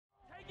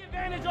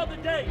of the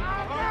day.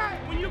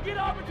 When you get an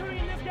opportunity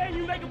in this game,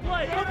 you make a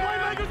play. The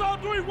playmakers on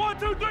three. 1,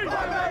 2, 3.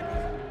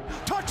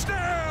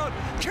 Touchdown,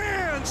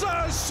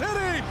 Kansas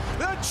City!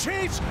 The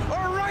Chiefs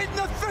are right in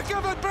the thick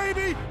of it,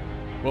 baby!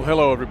 Well,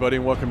 hello, everybody,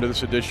 and welcome to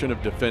this edition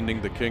of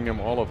Defending the Kingdom.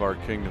 All of our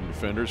Kingdom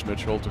defenders.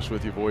 Mitch Holthus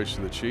with you, voice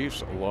of the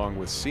Chiefs, along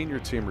with senior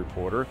team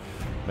reporter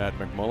Matt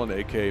McMullen,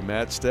 a.k.a.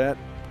 Matt Stat,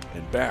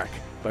 and back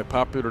by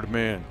popular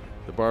demand,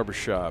 the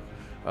barbershop,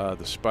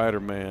 the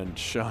Spider-Man,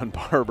 Sean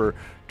Barber.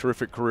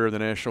 Terrific career in the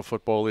National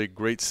Football League.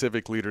 Great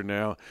civic leader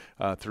now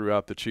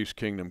throughout the Chiefs'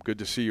 kingdom. Good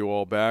to see you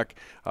all back.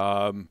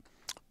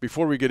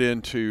 Before we get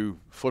into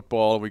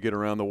football, we get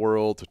around the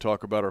world to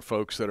talk about our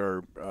folks that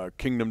are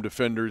kingdom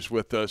defenders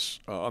with us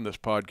on this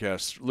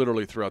podcast,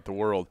 literally throughout the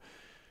world.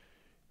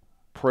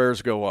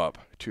 Prayers go up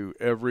to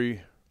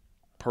every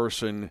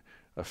person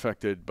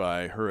affected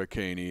by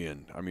Hurricane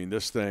Ian. I mean,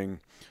 this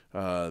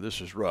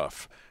is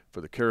rough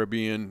for the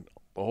Caribbean,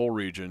 the whole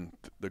region,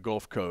 the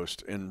Gulf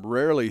Coast, and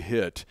rarely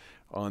hit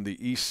on the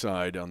east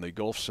side, on the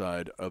Gulf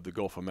side of the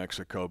Gulf of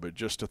Mexico. But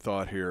just a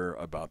thought here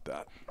about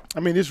that. I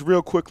mean, just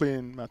real quickly,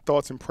 and my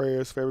thoughts and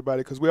prayers for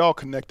everybody, because we're all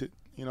connected.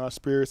 You know, our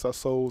spirits, our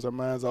souls, our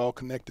minds are all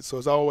connected. So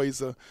it's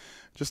always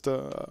it's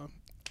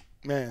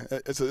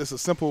a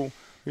simple,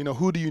 you know,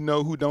 who do you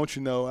know, who don't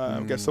you know?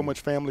 I've got so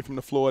much family from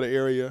the Florida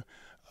area.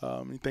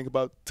 You think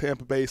about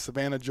Tampa Bay,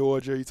 Savannah,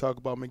 Georgia. You talk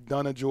about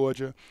McDonough,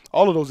 Georgia.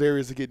 All of those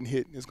areas are getting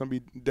hit. It's going to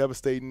be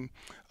devastating.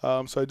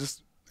 So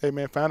hey,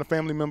 man, find a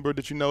family member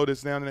that you know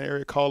that's down in the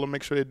area. Call them,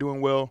 make sure they're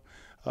doing well.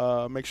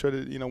 Make sure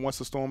that, you know, once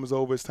the storm is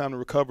over, it's time to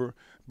recover.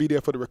 Be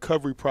there for the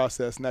recovery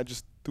process, not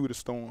just through the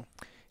storm.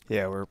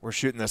 Yeah, we're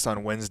shooting this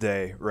on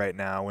Wednesday right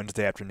now,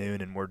 Wednesday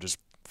afternoon, and we're just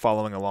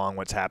following along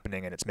what's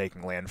happening, and it's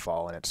making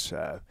landfall, and it's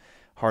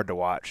hard to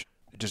watch,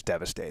 just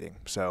devastating.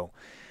 So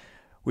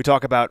we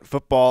talk about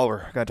football.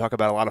 We're going to talk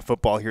about a lot of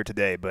football here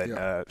today,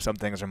 but some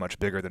things are much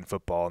bigger than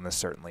football, and this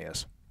certainly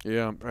is.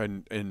 Yeah,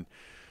 and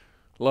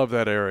love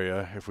that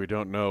area. If we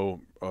don't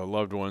know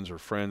loved ones or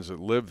friends that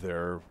live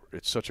there,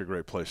 it's such a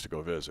great place to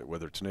go visit,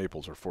 whether it's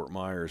Naples or Fort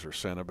Myers or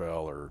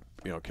Sanibel or,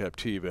 you know,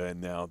 Captiva. And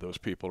now those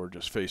people are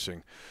just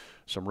facing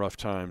some rough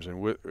times.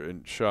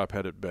 And Shop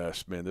had it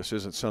best. Man, this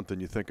isn't something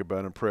you think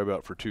about and pray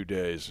about for 2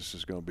 days. This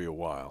is going to be a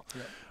while.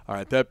 Yeah. All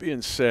right, that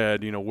being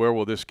said, you know, where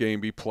will this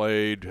game be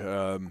played?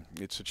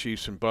 It's the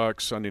Chiefs and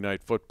Bucs, Sunday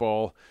Night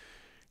Football.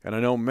 And I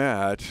know,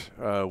 Matt,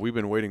 we've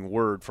been waiting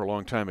word for a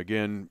long time.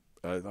 Again,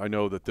 I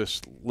know that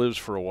this lives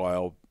for a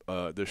while,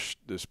 this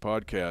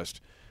podcast,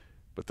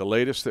 but the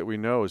latest that we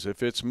know is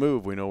if it's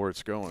moved, we know where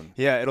it's going.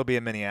 Yeah, it'll be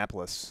in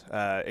Minneapolis.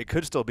 It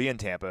could still be in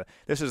Tampa.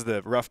 This is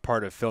the rough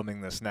part of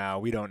filming this now.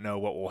 We don't know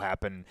what will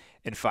happen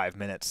in 5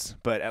 minutes,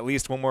 but at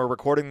least when we're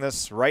recording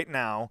this right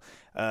now,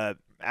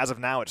 as of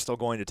now, it's still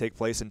going to take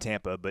place in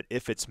Tampa, but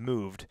if it's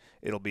moved,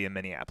 it'll be in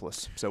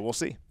Minneapolis. So we'll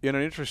see. Yeah,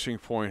 an interesting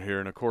point here,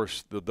 and of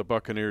course the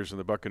Buccaneers and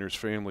the Buccaneers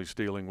families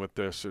dealing with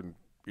this, and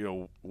you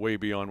know, way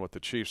beyond what the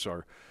Chiefs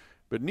are.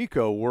 But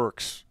Nico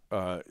works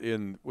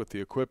with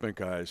the equipment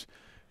guys.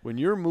 When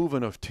you're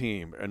moving a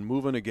team and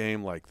moving a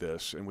game like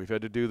this, and we've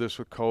had to do this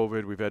with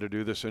COVID, we've had to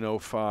do this in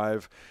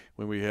 2005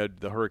 when we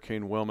had the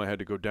Hurricane Wilma, had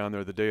to go down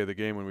there the day of the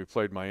game when we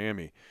played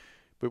Miami.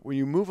 But when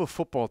you move a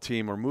football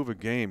team or move a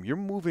game, you're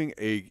moving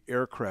a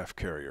aircraft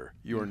carrier.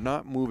 You are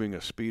not moving a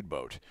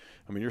speedboat.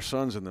 I mean, your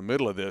son's in the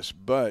middle of this,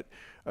 but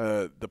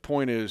the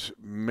point is,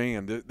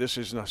 man, this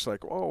is not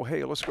like, oh,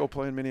 hey, let's go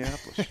play in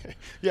Minneapolis.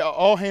 Yeah,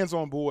 all hands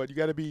on board. You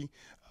got to be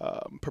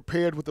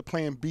prepared with the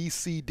plan B,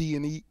 C, D,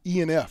 and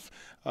E and F.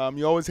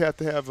 You always have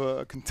to have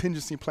a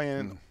contingency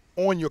plan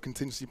on your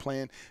contingency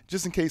plan,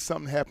 just in case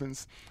something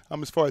happens,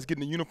 as far as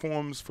getting the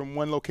uniforms from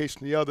one location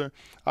to the other,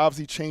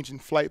 obviously changing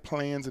flight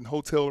plans and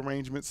hotel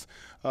arrangements,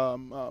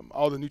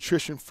 all the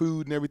nutrition,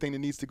 food, and everything that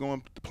needs to go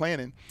into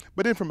planning.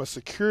 But then from a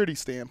security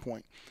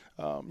standpoint,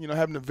 you know,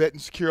 having to vet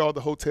and secure all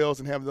the hotels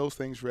and having those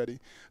things ready.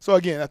 So,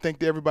 again, I think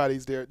that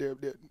everybody's there.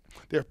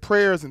 Their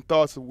prayers and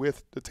thoughts are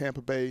with the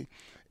Tampa Bay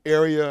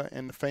area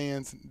and the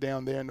fans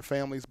down there and the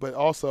families, but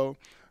also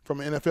from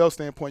an NFL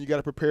standpoint, you got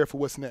to prepare for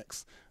what's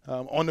next.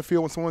 On the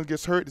field, when someone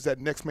gets hurt, is that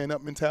next man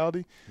up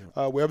mentality.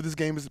 Wherever this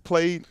game is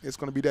played, it's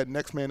going to be that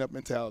next man up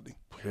mentality.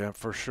 Yeah,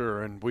 for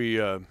sure. And we,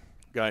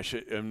 gosh,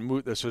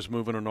 this is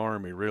moving an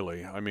army,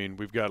 really. I mean,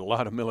 we've got a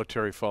lot of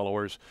military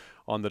followers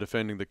on the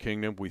Defending the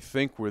Kingdom. We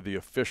think we're the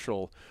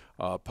official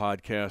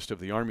podcast of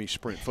the Army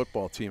Sprint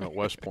football team at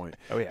West Point.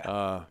 Oh,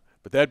 yeah.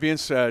 But that being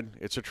said,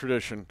 it's a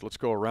tradition. Let's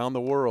go around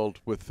the world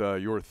with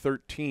your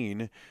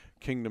 13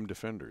 Kingdom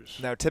defenders.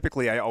 Now,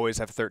 typically, I always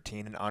have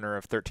 13 in honor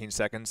of 13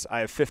 seconds. I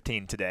have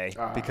 15 today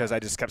because I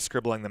just kept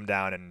scribbling them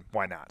down, and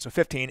why not? So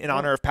 15 in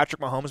honor of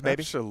Patrick Mahomes,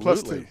 maybe?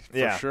 Absolutely.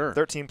 Yeah, for sure.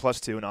 13 plus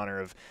 2 in honor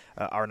of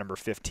our number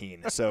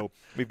 15. So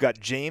we've got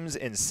James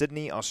in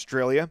Sydney,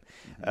 Australia.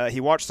 He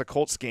watched the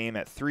Colts game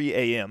at 3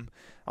 a.m.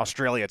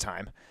 Australia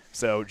time.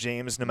 So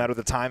James, no matter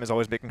the time, is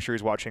always making sure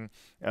he's watching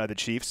the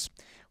Chiefs.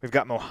 We've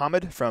got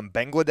Mohammed from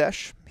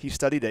Bangladesh. He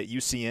studied at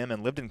UCM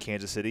and lived in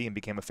Kansas City and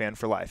became a fan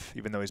for life,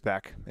 even though he's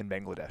back in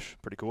Bangladesh.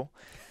 Pretty cool.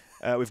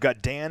 We've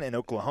got Dan in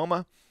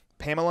Oklahoma.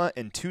 Pamela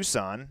in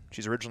Tucson.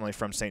 She's originally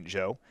from St.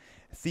 Joe.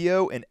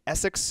 Theo in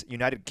Essex,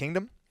 United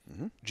Kingdom.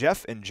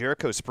 Jeff in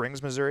Jericho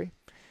Springs, Missouri.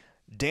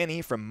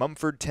 Danny from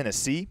Mumford,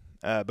 Tennessee.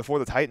 Before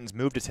the Titans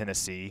moved to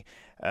Tennessee,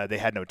 they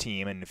had no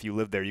team, and if you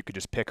lived there, you could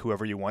just pick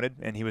whoever you wanted,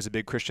 and he was a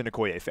big Christian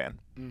Okoye fan.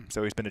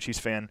 So he's been a Chiefs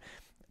fan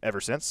ever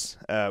since.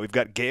 We've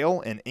got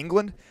Gail in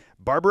England.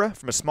 Barbara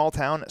from a small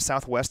town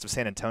southwest of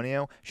San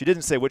Antonio. She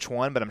didn't say which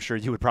one, but I'm sure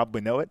you would probably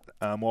know it.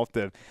 We'll have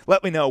to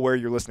let me know where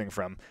you're listening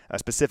from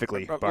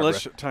specifically, Barbara.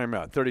 Let's time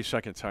out.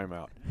 30-second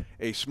timeout.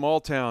 A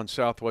small town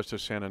southwest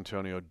of San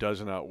Antonio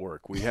does not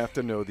work. We have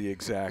to know the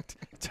exact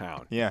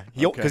town. Yeah,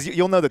 because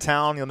you'll know the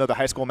town, you'll know the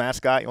high school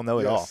mascot, you'll know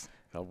it all.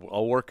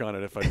 I'll work on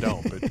it if I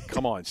don't, but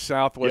come on.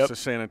 Southwest of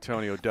San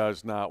Antonio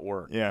does not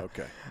work. Yeah.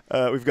 Okay.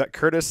 We've got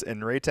Curtis in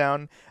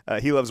Raytown.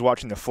 He loves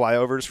watching the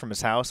flyovers from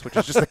his house, which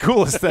is just the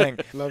coolest thing.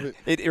 Love it.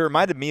 It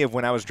reminded me of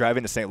when I was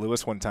driving to St.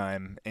 Louis one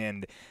time,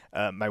 and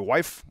my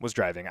wife was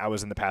driving. I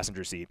was in the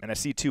passenger seat, and I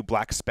see two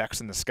black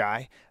specks in the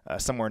sky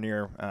somewhere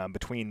near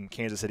between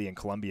Kansas City and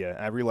Columbia.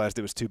 And I realized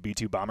it was two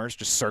B-2 bombers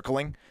just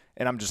circling,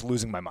 and I'm just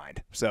losing my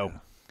mind. So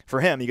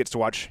for him, he gets to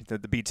watch the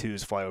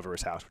B-2s fly over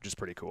his house, which is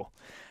pretty cool.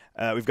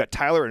 We've got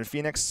Tyler in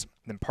Phoenix,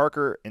 then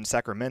Parker in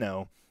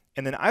Sacramento.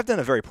 And then I've done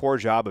a very poor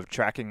job of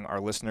tracking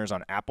our listeners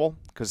on Apple,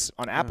 because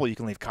on Apple you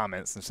can leave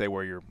comments and say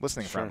where you're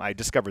listening from. I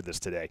discovered this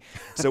today.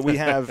 So we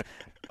have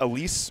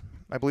Elise,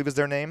 I believe is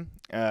their name.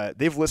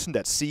 They've listened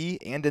at sea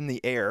and in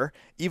the air,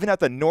 even at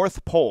the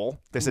North Pole.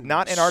 They said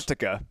not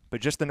Antarctica,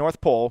 but just the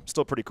North Pole.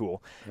 Still pretty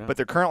cool. Yeah. But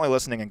they're currently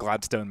listening in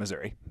Gladstone,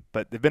 Missouri.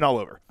 But they've been all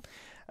over.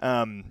 We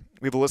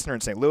have a listener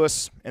in St.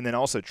 Louis, and then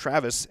also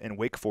Travis in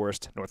Wake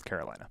Forest, North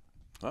Carolina.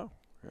 Oh.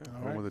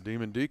 Yeah, home of the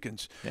Demon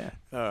Deacons.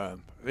 Yeah.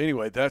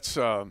 Anyway, that's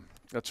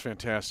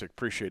fantastic.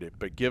 Appreciate it.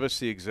 But give us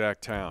the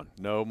exact town.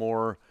 No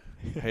more,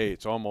 hey,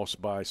 it's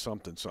almost by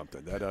something.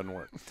 That doesn't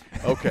work.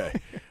 Okay.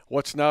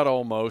 What's not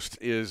almost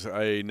is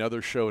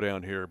another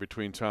showdown here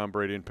between Tom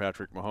Brady and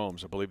Patrick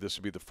Mahomes. I believe this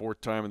will be the fourth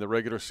time in the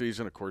regular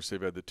season. Of course,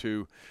 they've had the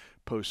two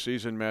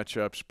postseason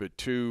matchups, but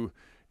two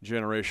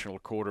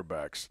generational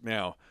quarterbacks.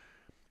 Now,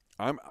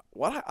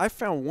 I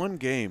found one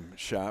game,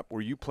 Shop,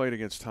 where you played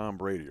against Tom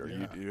Brady.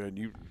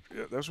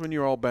 That's when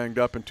you were all banged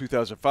up in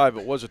 2005.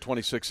 It was a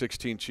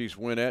 26-16 Chiefs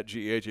win at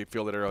GEHA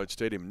Field at Arrowhead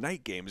Stadium.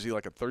 Night game. Is he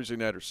like a Thursday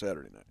night or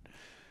Saturday night?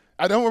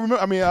 I don't remember.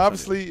 I mean,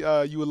 obviously,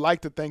 you would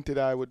like to think that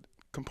I would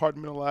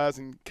compartmentalize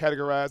and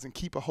categorize and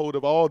keep a hold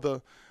of all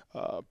the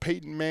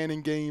Peyton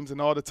Manning games and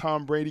all the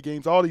Tom Brady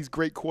games, all these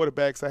great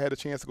quarterbacks I had a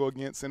chance to go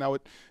against, and I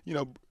would,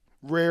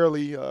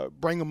 rarely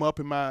bring them up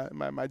in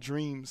my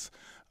dreams.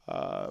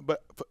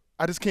 But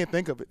I just can't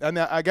think of it. And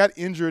I got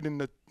injured in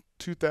the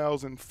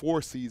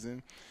 2004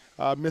 season.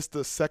 I missed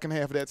the second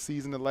half of that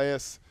season, the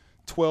last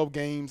 12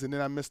 games, and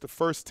then I missed the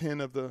first 10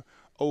 of the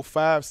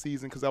 05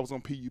 season because I was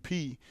on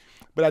PUP.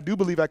 But I do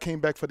believe I came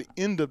back for the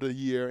end of the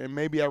year, and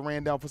maybe I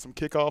ran down for some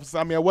kickoffs.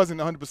 I mean, I wasn't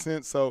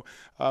 100%, so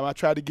I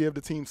tried to give the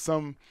team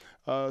some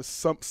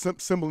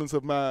semblance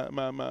of my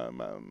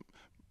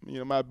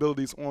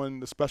abilities on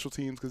the special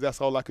teams, because that's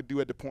all I could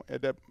do at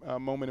that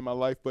moment in my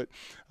life. But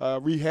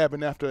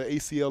rehabbing after an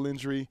ACL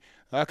injury,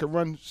 I could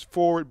run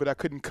forward, but I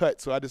couldn't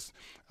cut. So I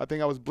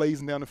think I was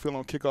blazing down the field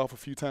on kickoff a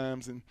few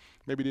times, and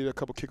maybe did a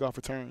couple kickoff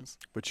returns.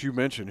 But you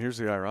mentioned, here's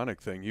the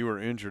ironic thing: you were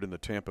injured in the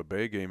Tampa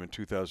Bay game in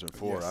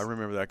 2004. Yes. I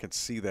remember that. I can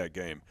see that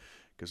game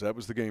because that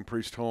was the game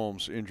Priest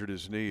Holmes injured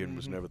his knee and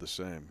was never the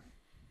same.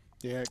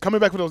 Yeah, coming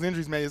back with those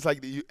injuries, man, it's like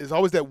it's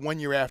always that 1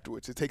 year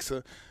afterwards. It takes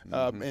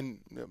and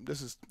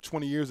this is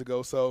 20 years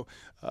ago. So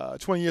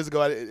 20 years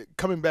ago,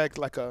 coming back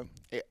like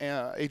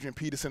Adrian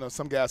Peterson or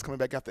some guys coming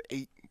back after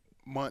 8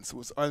 months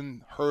was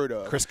unheard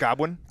of. Chris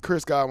Godwin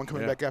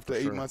coming back after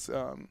 8 months.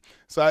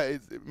 So I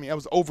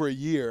was over a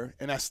year,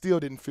 and I still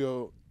didn't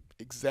feel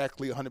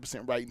exactly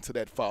 100% right until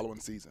that following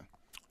season.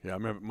 Yeah, I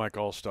remember Mike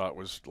Allstott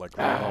was like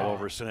running all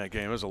over us in that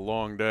game. It was a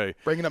long day.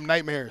 Bringing up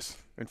nightmares.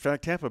 In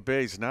fact, Tampa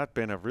Bay's not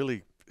been a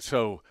really –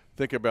 so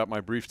think about my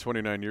brief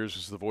 29 years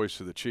as the voice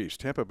of the Chiefs.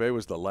 Tampa Bay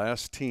was the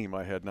last team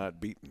I had not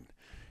beaten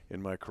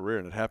in my career,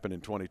 and it happened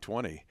in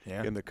 2020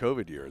 in the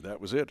COVID year. That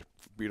was it.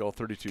 Beat all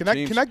 32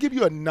 teams. Can I give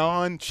you a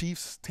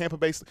non-Chiefs Tampa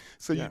Bay?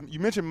 So you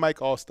mentioned Mike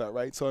Allstott,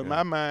 right? So in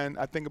my mind,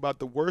 I think about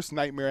the worst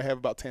nightmare I have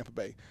about Tampa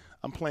Bay.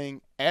 I'm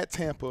playing at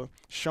Tampa.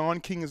 Sean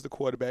King is the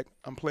quarterback.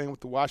 I'm playing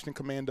with the Washington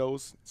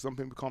Commandos. Some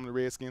people call them the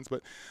Redskins,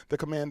 but the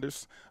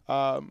Commanders.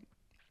 Outside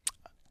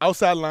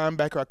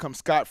linebacker, I come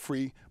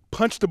scot-free.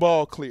 Punch the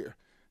ball clear.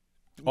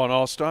 On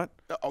Allstott?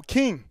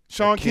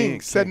 Sean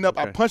King, setting up.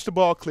 Okay. I punched the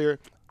ball clear.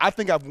 I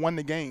think I've won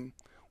the game.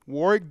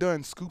 Warwick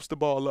Dunn scoops the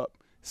ball up,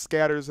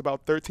 scatters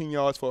about 13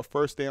 yards for a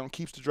first down,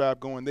 keeps the drive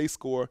going. They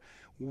score.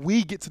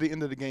 We get to the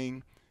end of the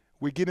game.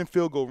 We get in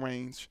field goal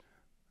range.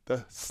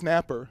 The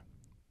snapper,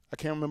 I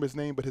can't remember his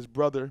name, but his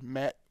brother,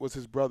 Matt, was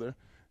his brother.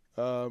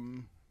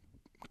 Boom,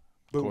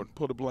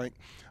 pulled a blank.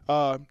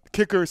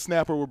 Kicker,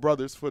 snapper were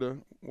brothers for the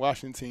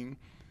Washington team.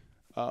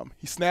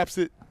 He snaps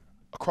it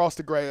across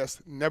the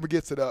grass, never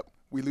gets it up.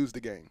 We lose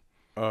the game.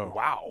 Oh.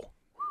 Wow.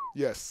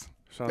 Yes.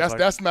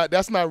 That's my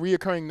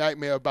reoccurring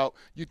nightmare about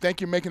you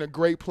think you're making a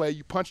great play,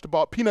 you punch the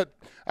ball.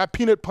 I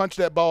peanut punched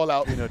that ball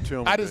out.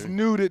 I just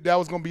knew that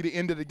was going to be the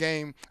end of the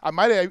game. I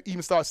might have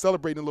even started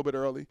celebrating a little bit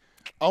early,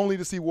 only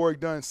to see Warwick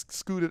Dunn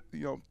scoot it,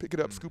 pick it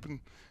up, scoop and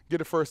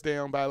get a first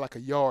down by like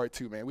a yard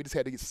too, man. We just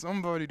had to get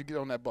somebody to get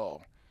on that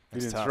ball. You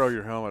didn't throw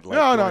your helmet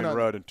like no.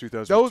 Rudd in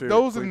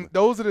 2002.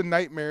 Those are the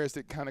nightmares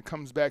that kind of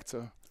comes back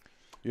to.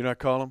 You not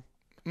call them?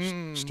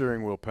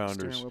 Steering wheel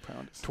pounders.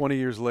 20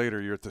 years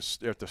later, you're at the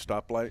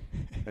stoplight,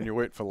 and you're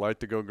waiting for the light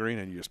to go green,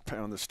 and you just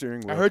pound the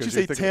steering wheel. I heard you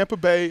say Tampa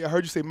Bay. I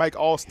heard you say Mike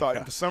Allstott.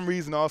 Yeah. For some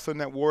reason, all of a sudden,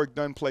 that Warwick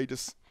Dunn play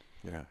just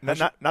 – yeah.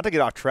 Not to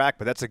get off track,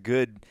 but that's a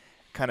good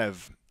kind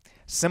of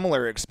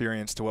similar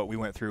experience to what we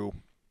went through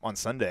on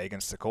Sunday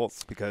against the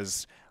Colts,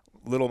 because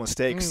little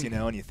mistakes,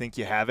 and you think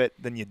you have it,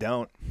 then you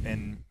don't.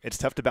 And it's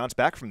tough to bounce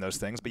back from those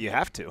things, but you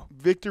have to.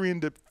 Victory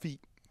and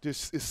defeat.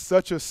 Just it's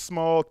such a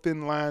small,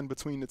 thin line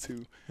between the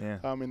two in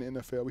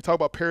the NFL. We talk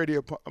about parity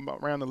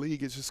around the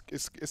league. It's just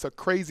it's a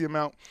crazy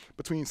amount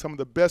between some of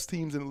the best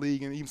teams in the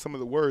league and even some of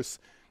the worst.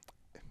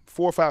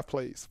 4 or 5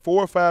 plays,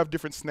 4 or 5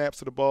 different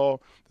snaps of the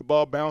ball. The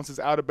ball bounces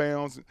out of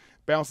bounds,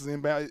 bounces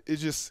inbound.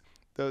 It's just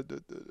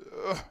the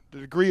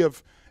degree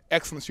of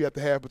excellence you have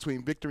to have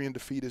between victory and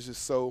defeat is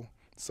just so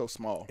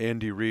small.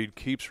 Andy Reid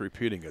keeps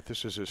repeating it.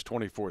 This is his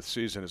 24th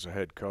season as a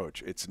head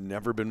coach. It's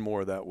never been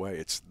more that way.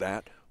 It's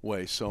that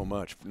way so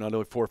much. Not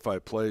only 4 or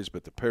 5 plays,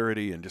 but the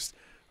parity and just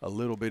a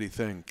little bitty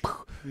thing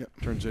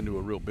turns into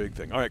a real big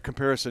thing. All right,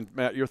 comparison.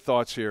 Matt, your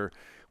thoughts here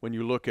when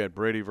you look at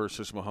Brady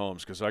versus Mahomes,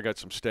 because I got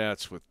some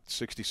stats with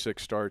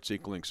 66 starts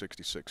equaling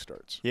 66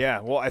 starts.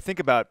 Yeah, well, I think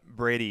about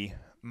Brady.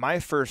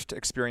 My first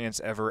experience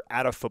ever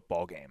at a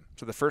football game.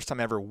 So the first time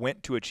I ever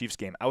went to a Chiefs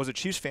game. I was a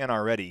Chiefs fan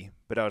already,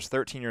 but I was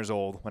 13 years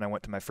old when I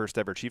went to my first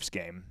ever Chiefs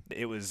game.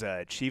 It was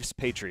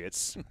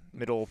Chiefs-Patriots,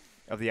 middle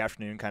of the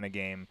afternoon kind of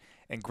game,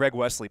 and Greg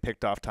Wesley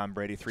picked off Tom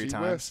Brady 3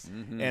 times.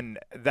 And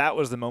that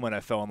was the moment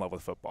I fell in love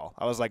with football.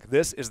 I was like,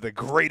 this is the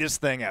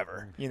greatest thing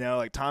ever.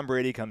 Like Tom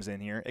Brady comes in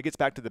here. It gets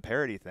back to the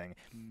parity thing.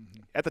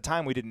 At the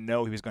time, we didn't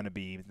know he was going to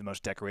be the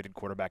most decorated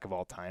quarterback of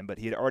all time, but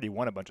he had already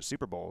won a bunch of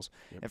Super Bowls.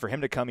 And for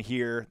him to come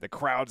here, the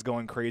crowd's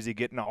going crazy,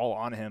 getting all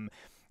on him,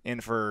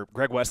 and for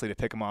Greg Wesley to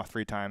pick him off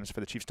 3 times for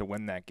the Chiefs to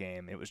win that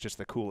game, it was just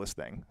the coolest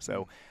thing.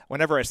 So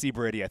whenever I see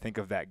Brady, I think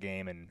of that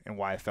game and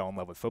why I fell in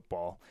love with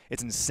football.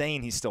 It's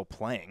insane he's still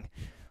playing.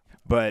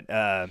 But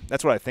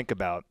that's what I think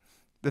about.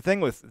 The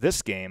thing with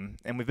this game,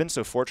 and we've been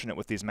so fortunate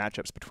with these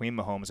matchups between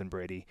Mahomes and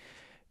Brady,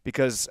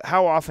 because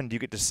how often do you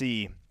get to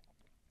see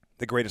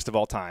the greatest of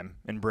all time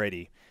in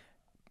Brady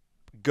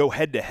go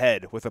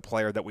head-to-head with a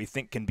player that we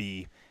think can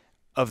be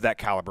of that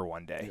caliber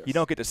one day? Yes. You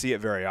don't get to see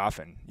it very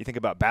often. You think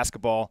about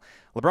basketball,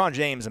 LeBron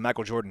James and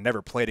Michael Jordan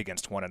never played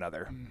against one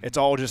another. It's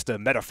all just a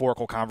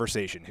metaphorical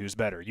conversation, who's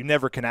better. You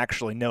never can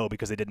actually know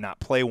because they did not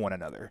play one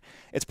another.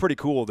 It's pretty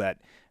cool that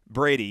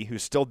Brady,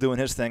 who's still doing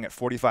his thing at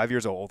 45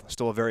 years old,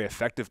 still a very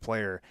effective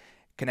player,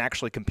 can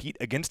actually compete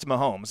against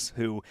Mahomes,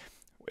 who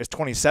is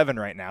 27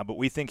 right now, but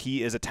we think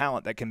he is a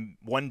talent that can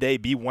one day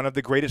be one of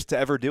the greatest to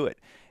ever do it.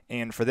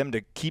 And for them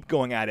to keep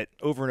going at it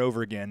over and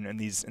over again in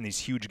these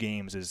huge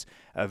games is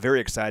very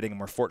exciting, and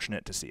we're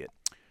fortunate to see it.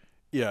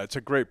 Yeah, it's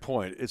a great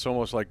point. It's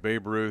almost like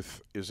Babe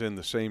Ruth is in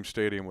the same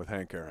stadium with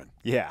Hank Aaron.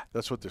 Yeah.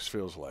 That's what this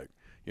feels like.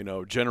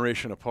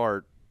 Generation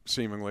apart,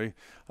 seemingly,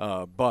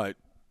 but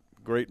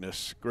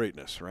greatness,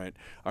 right?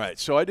 All right,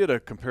 so I did a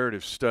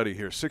comparative study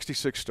here,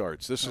 66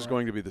 starts. This is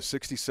going to be the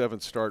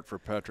 67th start for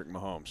Patrick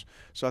Mahomes.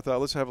 So I thought,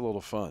 let's have a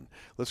little fun.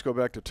 Let's go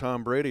back to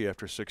Tom Brady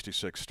after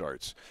 66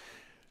 starts.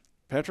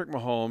 Patrick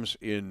Mahomes,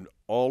 in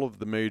all of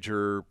the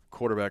major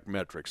quarterback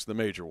metrics, the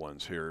major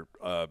ones here,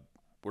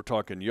 we're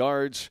talking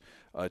yards,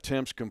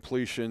 attempts,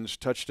 completions,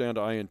 touchdown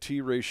to INT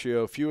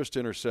ratio, fewest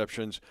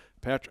interceptions,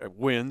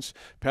 wins.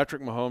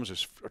 Patrick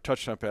Mahomes'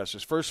 touchdown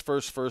passes first.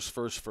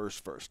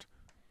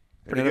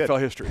 In NFL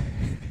history.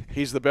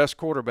 He's the best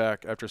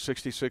quarterback after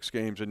 66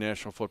 games in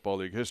National Football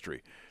League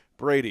history.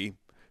 Brady,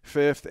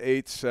 5th,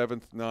 8th,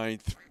 7th,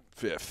 9th,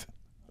 5th.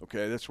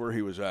 Okay, that's where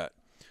he was at.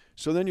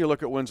 So then you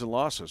look at wins and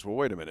losses. Well,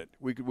 wait a minute.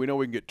 We know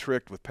we can get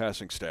tricked with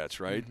passing stats,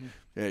 right?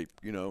 Hey,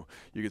 you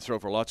can throw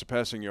for lots of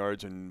passing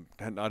yards and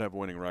not have a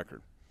winning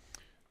record.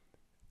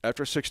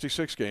 After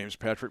 66 games,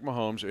 Patrick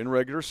Mahomes in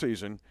regular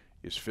season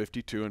is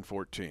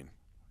 52-14.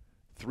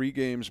 3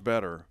 games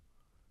better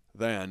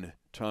than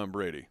Tom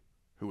Brady,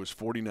 who was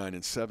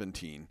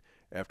 49-17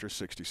 after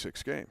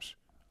 66 games.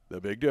 The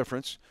big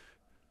difference,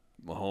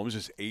 Mahomes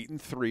is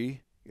 8-3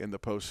 in the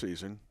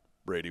postseason.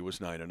 Brady was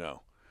 9-0.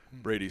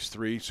 Brady's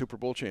 3 Super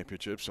Bowl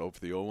championships over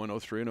the 01,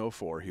 03, and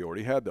 04. He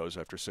already had those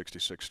after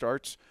 66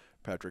 starts.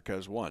 Patrick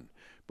has 1.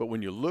 But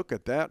when you look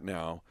at that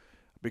now,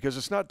 because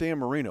it's not Dan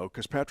Marino,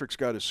 because Patrick's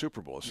got his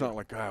Super Bowl. It's not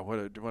like,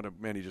 what a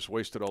man, he just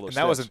wasted all those. And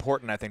that was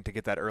important, I think, to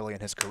get that early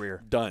in his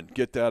career. Done.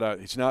 Get that out.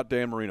 He's not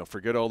Dan Marino.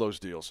 Forget all those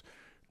deals.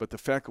 But the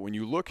fact that when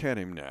you look at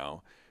him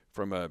now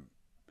from a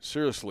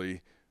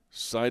seriously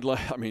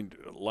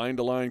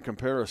line-to-line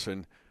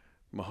comparison,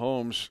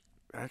 Mahomes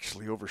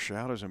actually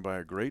overshadows him by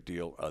a great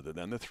deal other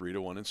than the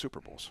 3-1 in Super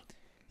Bowls.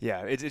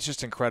 Yeah, it's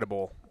just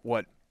incredible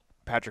what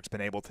Patrick's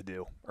been able to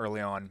do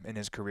early on in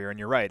his career. And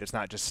you're right, it's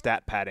not just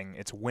stat padding,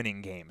 it's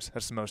winning games.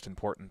 That's the most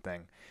important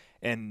thing.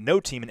 And no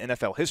team in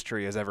NFL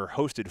history has ever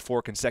hosted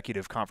 4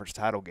 consecutive conference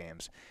title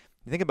games.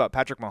 You think about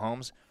Patrick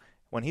Mahomes,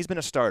 when he's been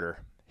a starter,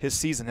 his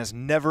season has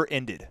never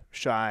ended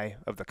shy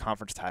of the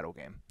conference title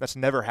game. That's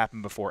never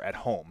happened before at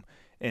home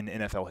in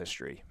NFL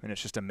history. And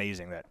it's just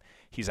amazing that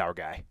he's our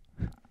guy.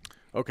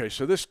 Okay,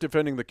 so this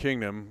Defending the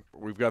Kingdom,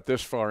 we've got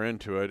this far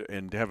into it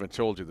and haven't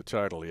told you the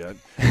title yet.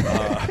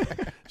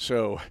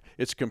 So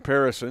it's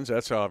comparisons.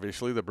 That's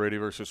obviously the Brady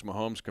versus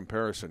Mahomes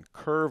comparison.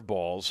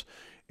 Curveballs,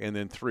 and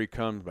then 3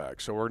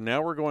 comebacks. So we're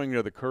going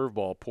to the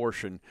curveball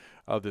portion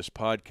of this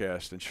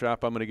podcast. And,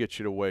 Shop, I'm going to get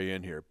you to weigh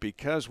in here.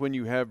 Because when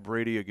you have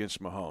Brady against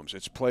Mahomes,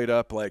 it's played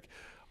up like,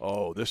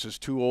 oh, this is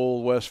 2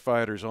 old West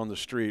fighters on the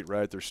street,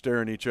 right? They're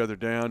staring each other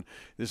down.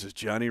 This is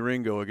Johnny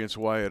Ringo against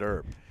Wyatt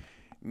Earp.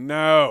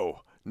 No,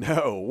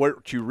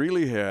 what you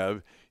really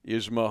have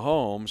is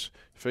Mahomes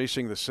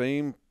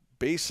facing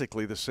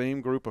basically the same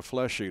group of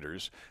flesh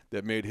eaters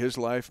that made his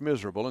life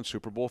miserable in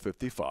Super Bowl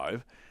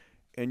 55.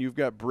 And you've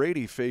got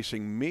Brady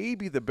facing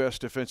maybe the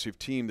best defensive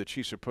team the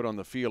Chiefs have put on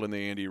the field in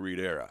the Andy Reid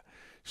era.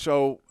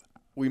 So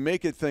we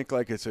make it think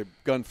like it's a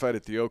gunfight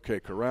at the OK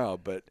Corral,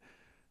 but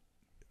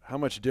how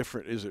much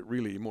different is it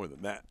really more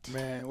than that?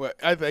 Man, well,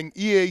 I think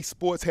EA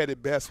Sports had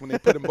it best when they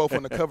put them both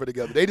on the cover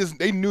together.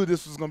 They knew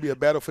this was going to be a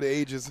battle for the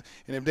ages,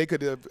 and if they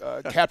could have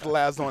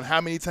capitalized on how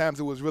many times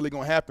it was really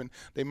going to happen,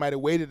 they might have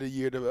waited a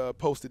year to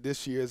post it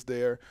this year as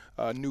their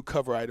new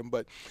cover item.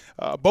 But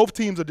both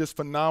teams are just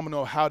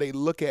phenomenal how they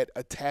look at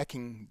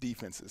attacking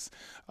defenses.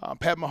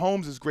 Pat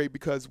Mahomes is great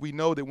because we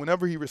know that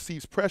whenever he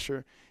receives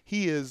pressure,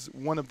 he is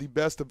one of the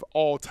best of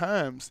all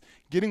times,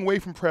 getting away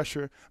from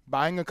pressure,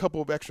 buying a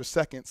couple of extra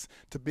seconds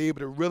to be able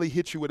to really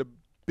hit you with a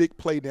big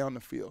play down the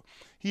field.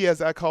 He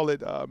has, I call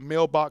it,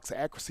 mailbox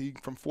accuracy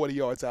from 40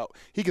 yards out.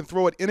 He can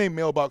throw it in a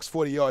mailbox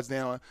 40 yards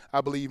down,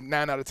 I believe,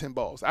 9 out of 10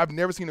 balls. I've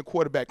never seen a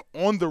quarterback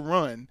on the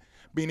run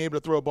being able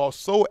to throw a ball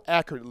so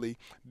accurately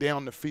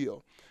down the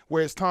field,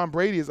 whereas Tom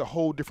Brady is a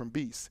whole different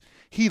beast.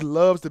 He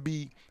loves to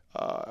be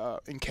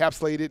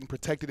encapsulated and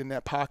protected in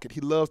that pocket. He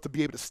loves to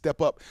be able to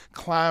step up,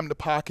 climb the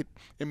pocket,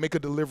 and make a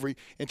delivery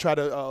and try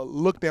to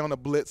look down a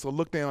blitz or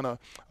look down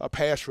a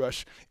pass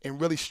rush and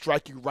really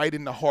strike you right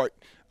in the heart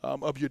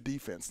of your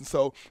defense. And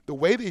so the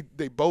way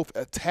they both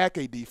attack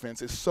a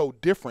defense is so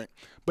different,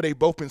 but they've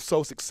both been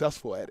so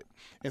successful at it.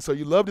 And so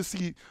you love to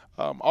see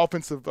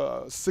offensive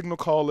signal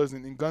callers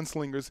and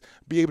gunslingers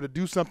be able to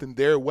do something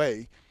their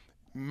way,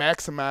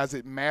 maximize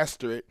it,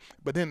 master it,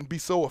 but then be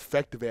so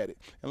effective at it.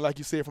 And like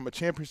you said, from a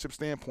championship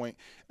standpoint,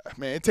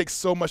 man, it takes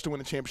so much to win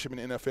a championship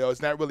in the NFL.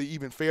 It's not really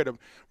even fair to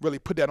really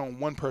put that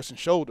on one person's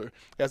shoulder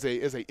as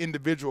a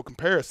individual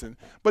comparison,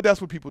 but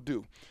that's what people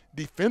do.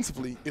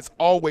 Defensively, it's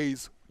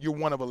always you're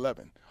one of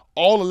 11.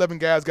 All 11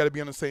 guys got to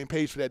be on the same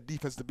page for that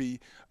defense to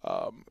be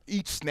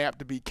each snap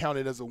to be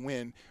counted as a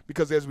win,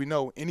 because as we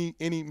know, any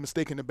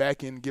mistake in the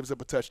back end gives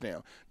up a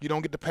touchdown. You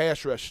don't get the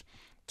pass rush.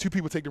 2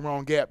 people take the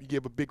wrong gap, you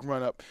give a big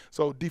run up.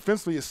 So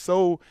defensively is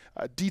so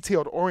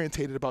detailed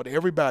orientated about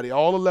everybody,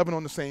 all 11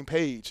 on the same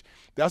page.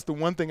 That's the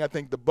one thing I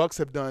think the Bucs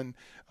have done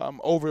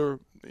over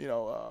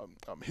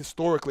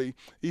historically,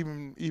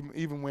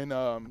 even when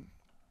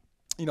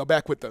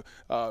back with the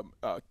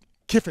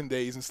Kiffin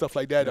days and stuff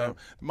like that, yeah.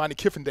 Monty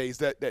Kiffin days,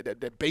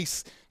 that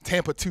base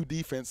Tampa 2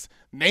 defense.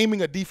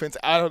 Naming a defense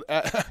out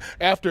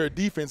after a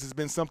defense has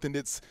been something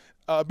that's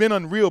been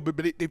unreal, but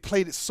they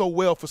played it so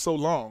well for so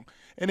long.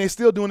 And they're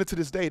still doing it to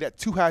this day, that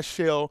too-high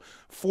shell,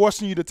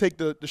 forcing you to take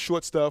the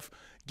short stuff,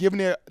 giving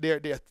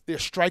their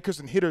strikers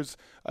and hitters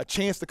a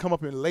chance to come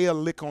up and lay a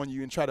lick on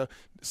you and try to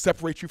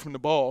separate you from the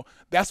ball.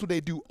 That's what they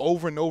do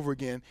over and over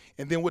again.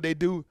 And then what they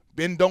do,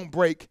 bend, don't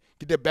break,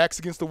 get their backs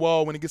against the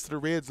wall when it gets to the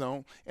red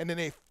zone, and then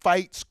they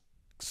fight,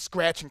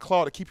 scratch, and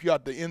claw to keep you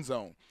out the end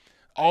zone.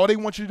 All they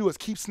want you to do is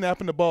keep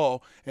snapping the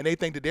ball, and they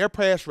think that their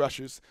pass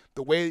rushers,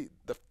 the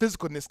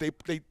physicalness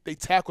they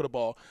tackle the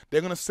ball, they're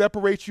going to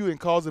separate you and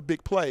cause a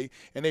big play,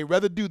 and they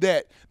rather do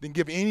that than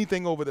give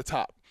anything over the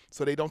top.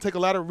 So they don't take a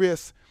lot of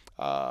risks,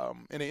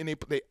 and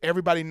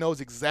everybody knows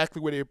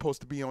exactly where they're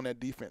supposed to be on that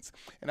defense.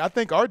 And I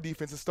think our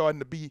defense is starting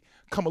to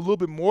become a little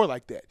bit more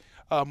like that.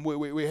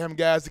 We're having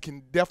guys that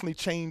can definitely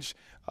change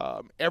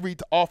every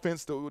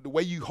offense, the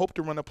way you hope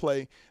to run a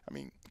play. I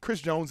mean, Chris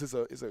Jones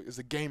is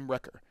a game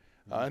wrecker.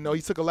 I know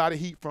he took a lot of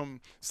heat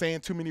from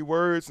saying too many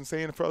words and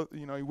saying,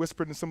 he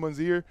whispered in someone's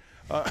ear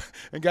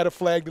and got a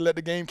flag to let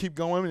the game keep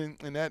going,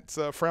 and that's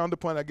frowned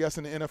upon, I guess,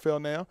 in the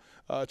NFL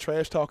now.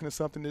 Trash talking is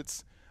something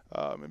that's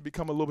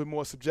become a little bit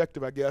more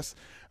subjective, I guess.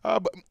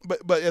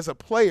 But as a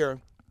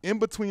player, in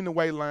between the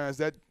white lines,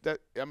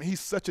 he's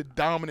such a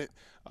dominant,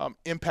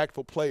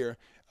 impactful player.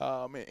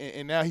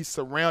 And now he's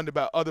surrounded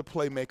by other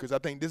playmakers. I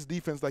think this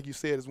defense, like you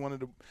said, is one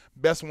of the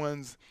best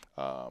ones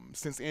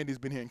since Andy's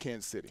been here in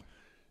Kansas City.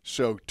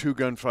 So 2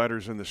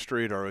 gunfighters in the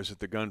street, or is it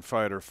the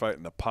gunfighter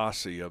fighting the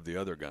posse of the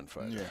other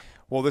gunfighter? Yeah.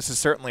 Well, this is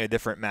certainly a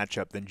different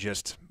matchup than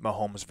just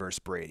Mahomes versus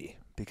Brady,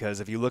 because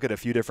if you look at a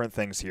few different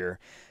things here,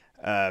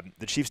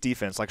 The Chiefs'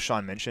 defense, like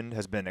Sean mentioned,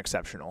 has been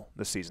exceptional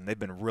this season. They've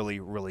been really,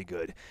 really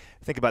good.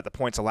 Think about the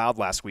points allowed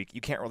last week.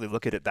 You can't really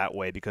look at it that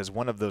way because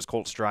one of those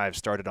Colts drives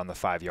started on the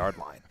 5-yard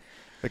line.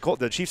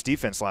 The Chiefs'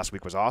 defense last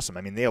week was awesome.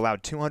 I mean, they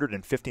allowed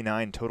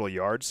 259 total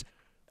yards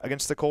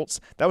against the Colts.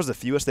 That was the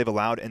fewest they've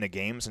allowed in a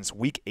game since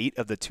Week 8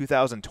 of the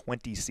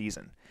 2020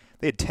 season.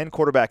 They had 10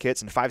 quarterback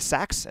hits and 5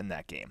 sacks in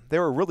that game. They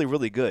were really,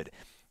 really good.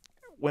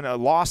 When a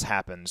loss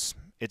happens,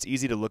 it's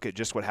easy to look at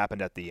just what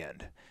happened at the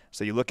end.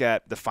 So you look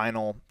at the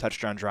final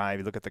touchdown drive,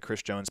 you look at the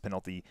Chris Jones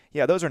penalty.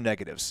 Yeah, those are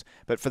negatives.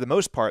 But for the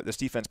most part, this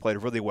defense played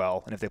really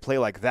well. And if they play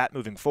like that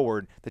moving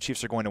forward, the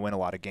Chiefs are going to win a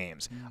lot of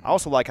games. I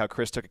also like how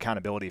Chris took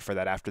accountability for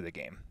that after the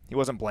game. He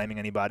wasn't blaming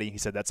anybody. He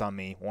said, that's on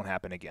me, won't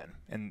happen again.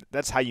 And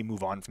that's how you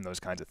move on from those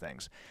kinds of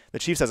things. The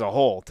Chiefs as a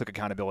whole took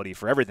accountability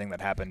for everything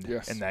that happened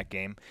in that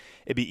game.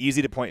 It'd be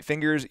easy to point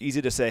fingers,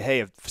 easy to say,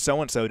 hey, if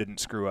so-and-so didn't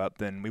screw up,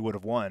 then we would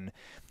have won.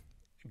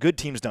 Good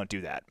teams don't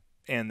do that.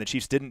 And the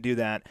Chiefs didn't do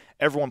that.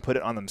 Everyone put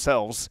it on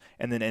themselves,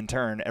 and then in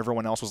turn,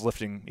 everyone else was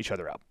lifting each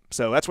other up.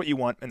 So that's what you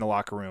want in the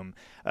locker room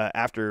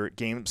after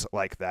games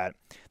like that.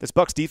 This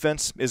Bucs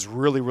defense is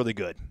really, really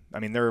good. I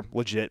mean, they're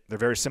legit. They're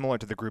very similar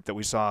to the group that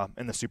we saw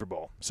in the Super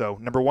Bowl. So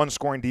number 1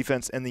 scoring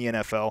defense in the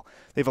NFL.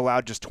 They've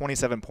allowed just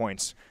 27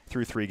 points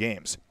through 3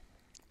 games.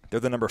 They're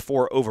the number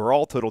 4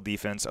 overall total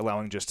defense,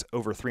 allowing just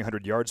over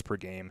 300 yards per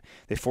game.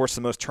 They force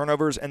the most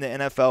turnovers in the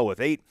NFL with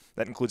 8.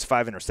 That includes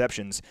 5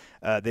 interceptions.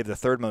 They have the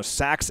 3rd most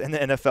sacks in the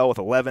NFL with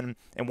 11.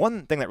 And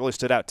one thing that really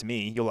stood out to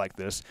me, you'll like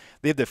this,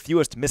 they have the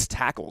fewest missed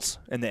tackles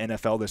in the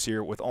NFL this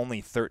year with only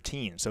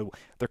 13. So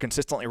they're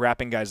consistently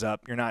wrapping guys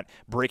up. You're not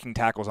breaking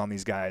tackles on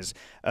these guys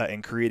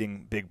and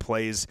creating big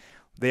plays.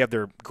 They have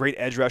their great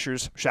edge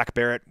rushers. Shaq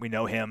Barrett, we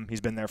know him.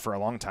 He's been there for a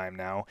long time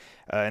now.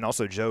 And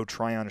also Joe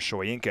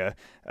Tryon-Shoyinka,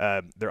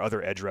 their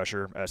other edge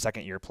rusher,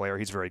 second-year player.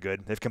 He's very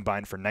good. They've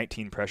combined for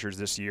 19 pressures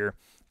this year.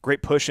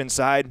 Great push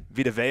inside.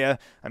 Vita Vea,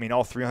 I mean,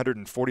 all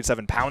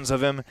 347 pounds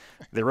of him.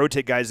 They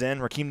rotate guys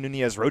in. Raheem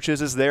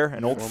Nunez-Roches is there,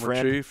 an old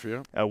friend. Chief,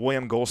 yeah.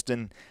 William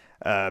Golston,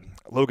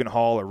 Logan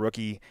Hall, a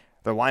rookie.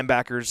 Their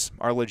linebackers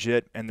are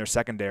legit, and their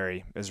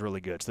secondary is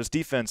really good. So this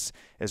defense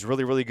is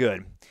really, really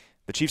good.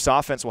 The Chiefs'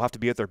 offense will have to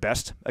be at their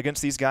best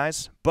against these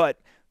guys, but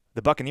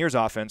the Buccaneers'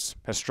 offense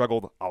has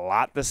struggled a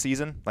lot this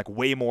season, like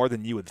way more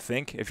than you would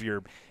think. If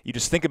you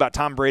just think about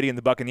Tom Brady and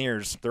the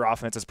Buccaneers, their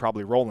offense is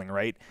probably rolling,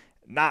 right?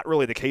 Not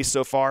really the case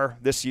so far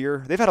this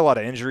year. They've had a lot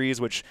of injuries,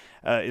 which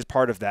is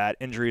part of that.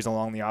 Injuries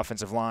along the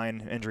offensive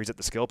line, injuries at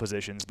the skill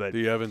positions. But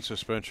the Evans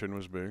suspension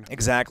was big.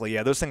 Exactly,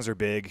 yeah, those things are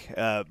big.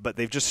 But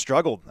they've just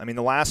struggled. I mean,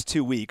 the last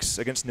 2 weeks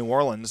against New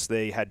Orleans,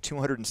 they had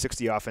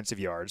 260 offensive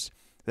yards.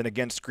 Then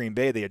against Green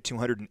Bay, they had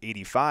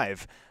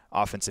 285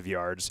 offensive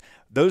yards.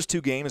 Those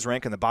 2 games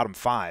rank in the bottom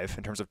 5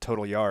 in terms of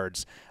total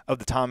yards of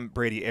the Tom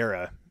Brady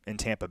era in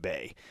Tampa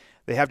Bay.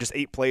 They have just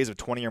 8 plays of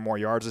 20 or more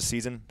yards this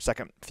season,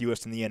 second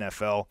fewest in the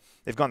NFL.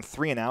 They've gone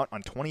 3 and out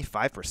on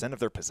 25% of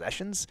their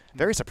possessions.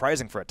 Very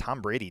surprising for a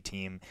Tom Brady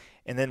team.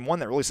 And then one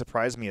that really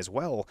surprised me as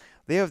well,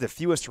 they have the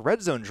fewest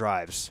red zone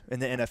drives in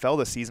the NFL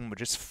this season with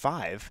just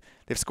 5.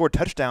 They've scored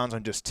touchdowns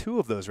on just 2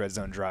 of those red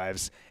zone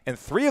drives, and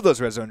 3 of those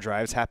red zone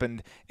drives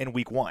happened in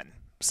week 1.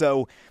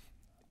 So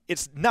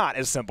it's not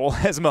as simple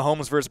as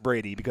Mahomes versus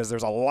Brady because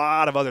there's a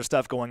lot of other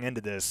stuff going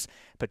into this,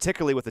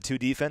 particularly with the 2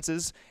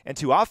 defenses and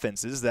 2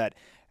 offenses that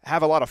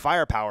have a lot of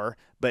firepower,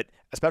 but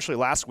especially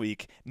last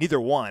week,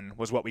 neither one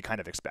was what we kind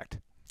of expect.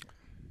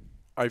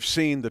 I've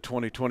seen the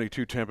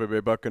 2022 Tampa Bay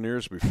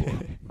Buccaneers before.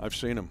 I've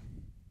seen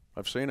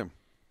them.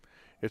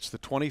 It's the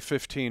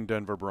 2015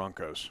 Denver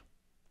Broncos.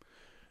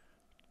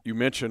 You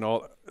mentioned,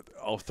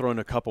 I'll throw in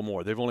a couple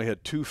more. They've only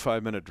had 2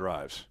 5-minute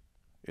drives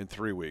in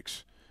 3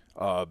 weeks.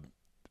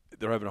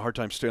 They're having a hard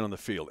time staying on the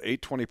field.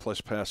 8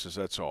 20-plus passes,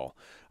 that's all.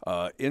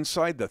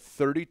 Inside the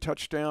 30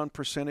 touchdown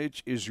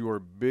percentage is your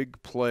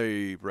big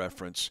play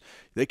reference.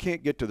 They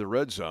can't get to the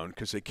red zone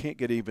because they can't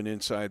get even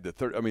inside the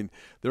 30. I mean,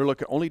 they're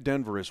looking. Only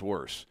Denver is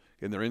worse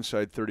in their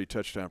inside 30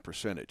 touchdown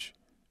percentage.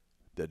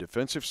 The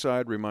defensive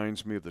side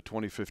reminds me of the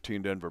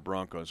 2015 Denver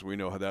Broncos. We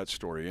know how that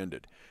story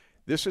ended.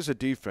 This is a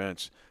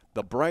defense.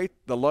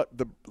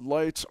 The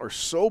lights are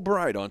so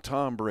bright on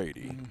Tom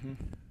Brady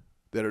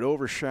that it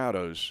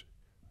overshadows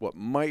what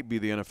might be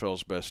the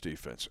NFL's best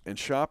defense. And,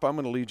 Shop, I'm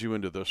going to lead you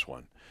into this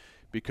one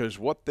because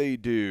what they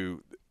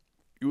do,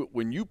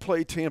 when you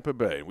play Tampa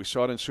Bay, we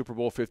saw it in Super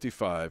Bowl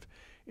 55,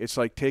 it's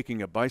like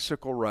taking a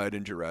bicycle ride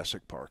in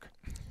Jurassic Park.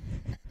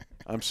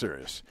 I'm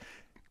serious.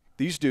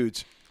 These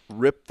dudes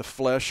rip the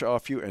flesh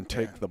off you and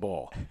take the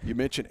ball. You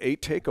mentioned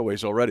 8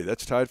 takeaways already.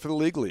 That's tied for the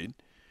league lead.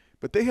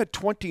 But they had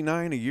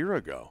 29 a year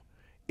ago.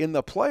 In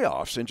the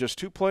playoffs, in just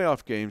 2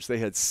 playoff games, they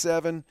had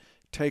 7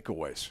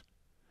 takeaways.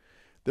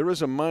 There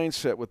is a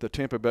mindset with the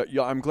Tampa Bay.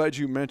 Yeah, I'm glad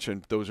you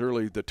mentioned those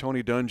early, the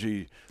Tony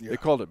Dungy, they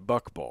called it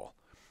buck ball.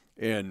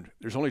 And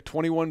there's only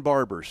 21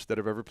 barbers that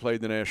have ever played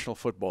in the National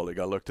Football League.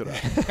 I looked it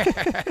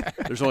up.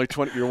 There's only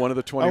 20. You're one of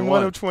the 21. I'm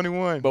one of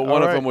 21. But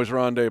one of them was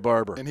Rondé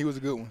Barber. And he was a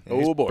good one.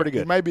 Oh, boy. Pretty good.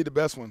 He might be the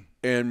best one.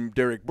 And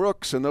Derek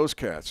Brooks and those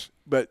cats.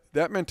 But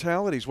that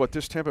mentality is what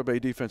this Tampa Bay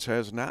defense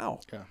has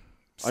now. Yeah.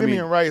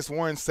 Simeon Rice,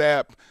 Warren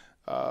Sapp,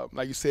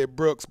 like you said,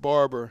 Brooks,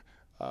 Barber.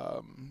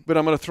 But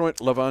I'm going to throw it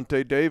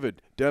Levante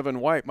David. Devin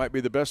White might be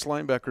the best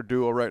linebacker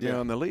duo right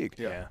now in the league.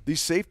 Yeah. These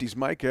safeties,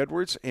 Mike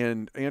Edwards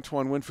and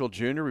Antoine Winfield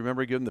Jr.,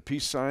 remember giving the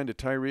peace sign to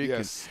Tyreek?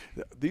 Yes.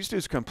 And these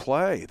dudes can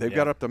play. They've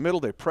got up the middle.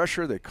 They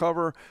pressure. They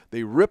cover.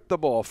 They rip the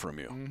ball from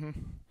you. Mm-hmm.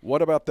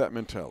 What about that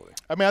mentality?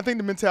 I mean, I think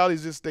the mentality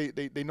is just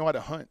they know how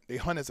to hunt. They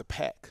hunt as a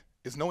pack.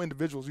 It's no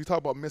individuals. You talk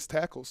about missed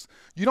tackles.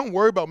 You don't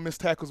worry about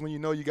missed tackles when you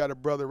know you got a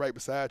brother right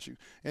beside you.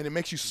 And it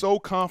makes you so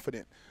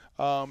confident.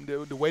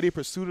 The way they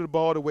pursue the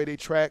ball, the way they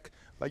track,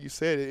 like you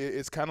said,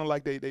 it's kind of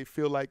like they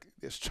feel like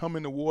it's chum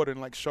in the water, and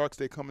like sharks,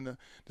 they coming to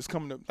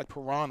like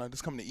piranha,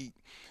 just coming to eat.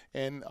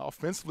 And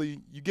offensively,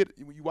 you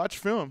watch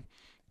film,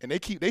 and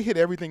they hit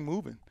everything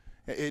moving.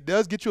 It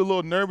does get you a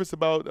little nervous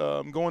about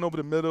going over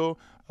the middle,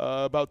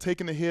 about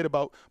taking the hit,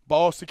 about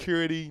ball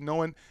security,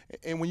 knowing.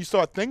 And when you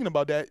start thinking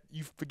about that,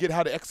 you forget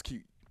how to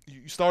execute.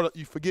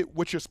 You forget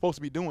what you're supposed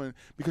to be doing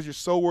because you're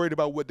so worried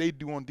about what they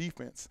do on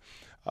defense.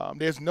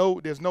 There's no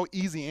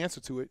easy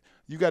answer to it.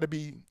 You got to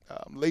be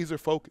laser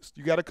focused.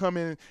 You got to come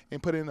in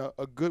and put in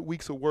a good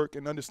weeks of work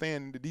and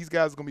understand that these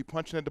guys are going to be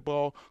punching at the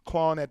ball,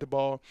 clawing at the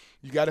ball.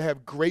 You got to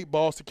have great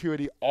ball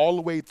security all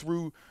the way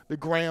through the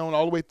ground,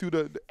 all the way through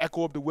the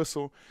echo of the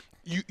whistle.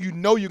 You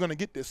know you're going to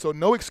get this, so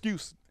no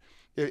excuse.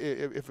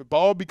 If a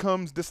ball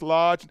becomes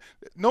dislodged,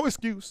 no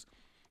excuse.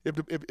 If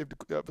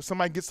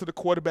somebody gets to the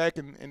quarterback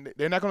and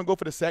they're not going to go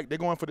for the sack, they're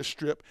going for the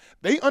strip.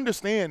 They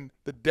understand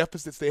the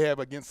deficits they have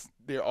against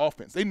their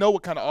offense. They know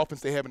what kind of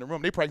offense they have in the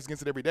room. They practice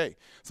against it every day.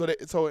 So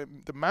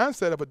the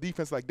mindset of a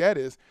defense like that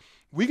is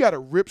we got to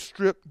rip,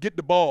 strip, get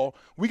the ball.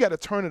 We got to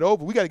turn it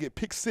over. We got to get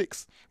pick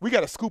six. We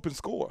got to scoop and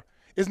score.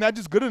 It's not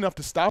just good enough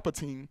to stop a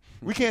team.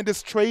 We can't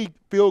just trade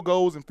field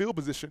goals and field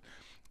position.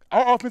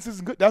 Our offense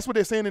isn't good. That's what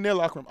they're saying in their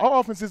locker room. Our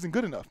offense isn't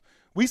good enough.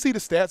 We see the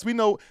stats. We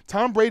know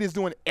Tom Brady is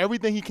doing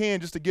everything he can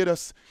just to get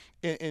us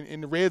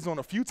in the red zone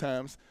a few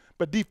times.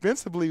 But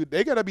defensively,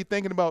 they got to be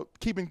thinking about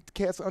keeping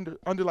Cats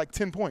under like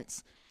 10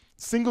 points,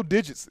 single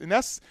digits. And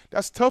that's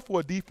tough for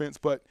a defense.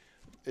 But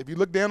if you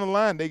look down the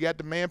line, they got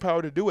the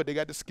manpower to do it. They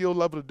got the skill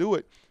level to do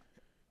it.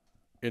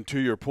 And to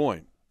your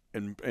point,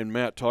 and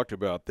Matt talked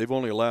about, they've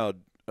only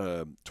allowed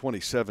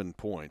 27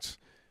 points,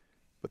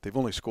 but they've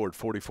only scored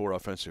 44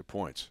 offensive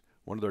points.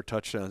 One of their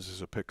touchdowns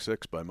is a pick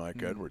six by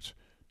Mike Edwards.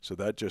 So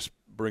that just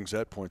brings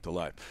that point to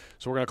life.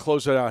 So we're going to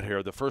close it out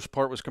here. The first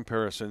part was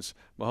comparisons,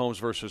 Mahomes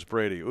versus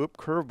Brady.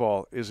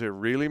 Curveball, is it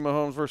really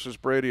Mahomes versus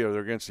Brady, or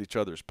they're against each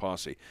other's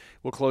posse?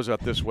 We'll close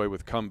out this way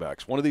with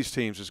comebacks. One of these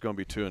teams is going to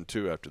be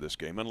 2-2 after this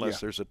game, unless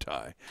there's a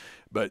tie.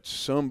 But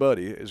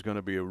somebody is going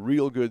to be a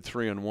real good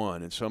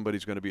 3-1, and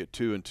somebody's going to be at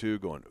 2-2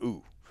 going,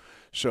 ooh.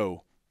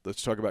 So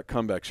let's talk about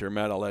comebacks here.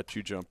 Matt, I'll let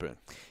you jump in.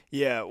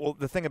 Yeah, well,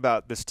 the thing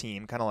about this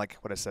team, kind of like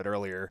what I said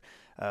earlier,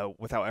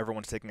 with how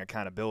everyone's taking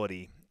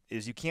accountability,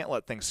 is you can't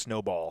let things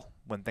snowball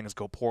when things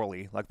go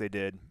poorly like they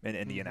did in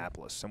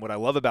Indianapolis. And what I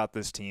love about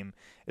this team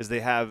is they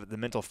have the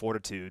mental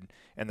fortitude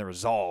and the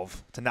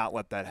resolve to not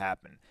let that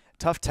happen.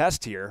 Tough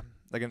test here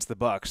against the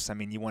Bucs. I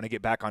mean, you want to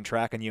get back on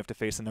track and you have to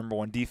face the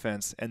 #1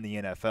 defense in the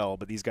NFL,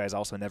 but these guys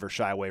also never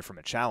shy away from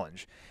a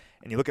challenge.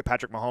 And you look at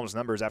Patrick Mahomes'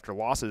 numbers after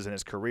losses in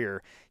his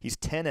career, he's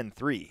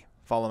 10-3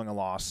 following a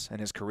loss in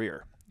his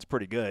career. It's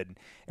pretty good.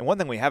 And one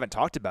thing we haven't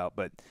talked about,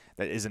 but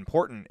that is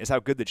important, is how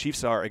good the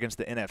Chiefs are against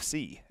the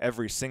NFC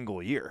every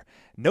single year.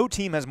 No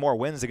team has more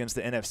wins against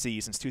the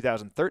NFC since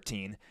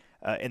 2013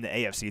 in the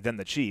AFC than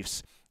the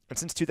Chiefs. And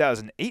since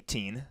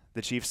 2018,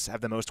 the Chiefs have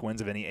the most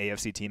wins of any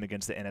AFC team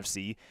against the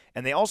NFC,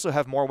 and they also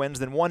have more wins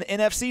than one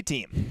NFC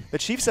team. The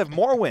Chiefs have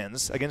more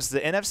wins against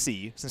the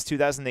NFC since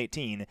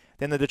 2018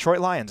 than the Detroit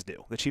Lions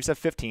do. The Chiefs have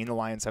 15, the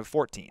Lions have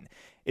 14.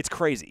 It's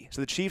crazy.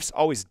 So the Chiefs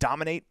always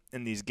dominate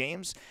in these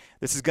games.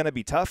 This is going to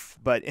be tough,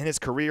 but in his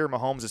career,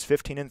 Mahomes is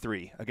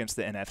 15-3 against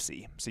the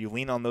NFC. So you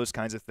lean on those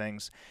kinds of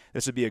things.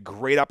 This would be a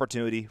great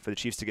opportunity for the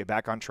Chiefs to get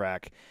back on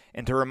track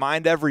and to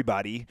remind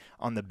everybody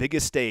on the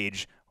biggest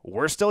stage,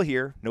 we're still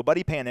here.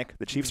 Nobody panic.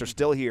 The Chiefs are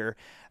still here,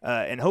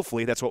 and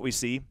hopefully that's what we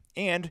see.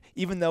 And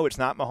even though it's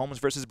not Mahomes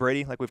versus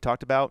Brady like we've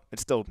talked about,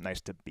 it's still nice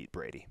to beat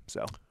Brady.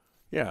 So,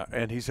 yeah,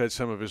 and he's had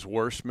some of his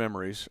worst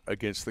memories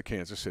against the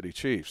Kansas City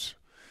Chiefs.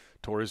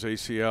 Tore his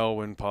ACL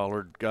when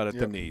Pollard got at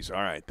the knees.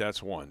 All right,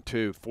 that's 1.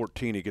 2,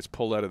 14, he gets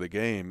pulled out of the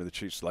game, and the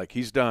Chiefs like,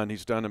 he's done,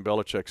 and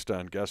Belichick's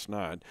done. Guess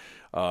not.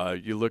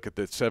 You look at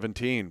the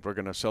 17, we're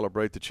going to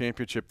celebrate the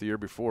championship the year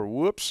before.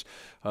 Whoops.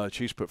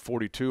 Chiefs put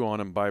 42 on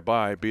him,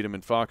 bye-bye, beat him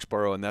in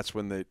Foxborough, and that's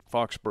when the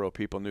Foxborough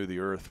people knew the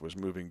earth was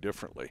moving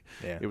differently.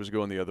 Yeah. It was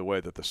going the other way,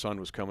 that the sun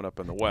was coming up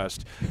in the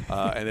west,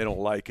 and they don't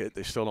like it.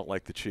 They still don't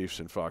like the Chiefs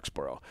in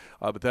Foxborough.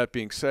 But that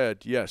being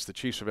said, yes, the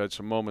Chiefs have had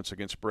some moments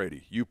against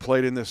Brady. You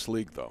played in this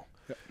league, though.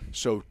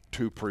 So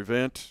to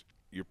prevent,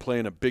 you're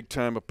playing a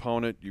big-time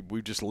opponent.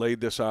 We just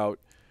laid this out.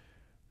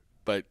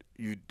 But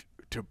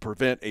to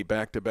prevent a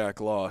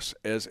back-to-back loss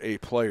as a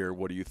player,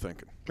 what are you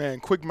thinking? Man,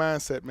 quick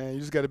mindset, man.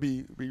 You just got to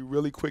be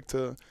really quick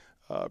to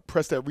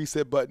press that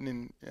reset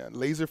button and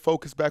laser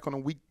focus back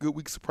on good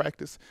weeks of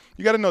practice.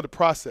 You got to know the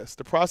process.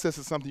 The process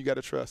is something you got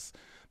to trust.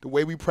 the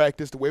way we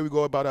practice, the way we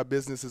go about our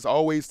business is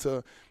always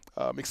to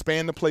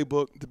expand the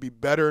playbook, to be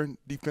better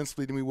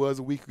defensively than we was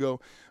a week ago.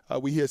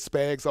 We hear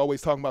Spags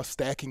always talking about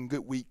stacking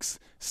good weeks,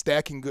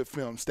 stacking good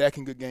film,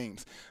 stacking good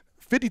games.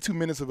 52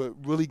 minutes of a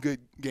really good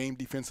game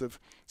defensive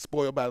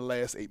spoiled by the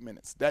last 8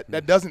 minutes.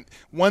 That doesn't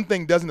 – one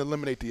thing doesn't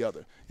eliminate the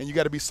other. And you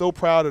got to be so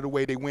proud of the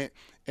way they went.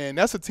 And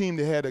that's a team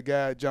that had a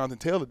guy, Jonathan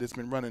Taylor, that's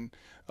been running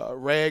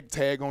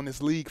ragtag on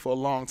this league for a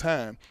long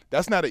time.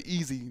 That's not an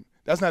easy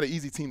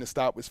team to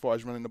stop as far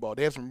as running the ball.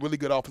 They have some really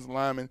good offensive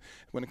linemen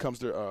when it comes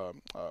to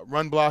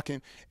run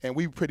blocking, and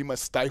we pretty much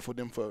stifled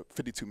them for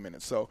 52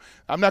 minutes. So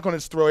I'm not going to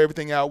just throw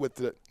everything out with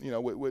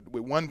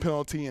with one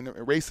penalty and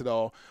erase it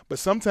all. But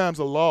sometimes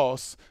a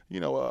loss,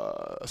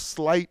 a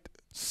slight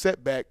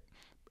setback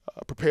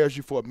prepares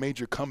you for a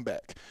major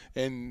comeback.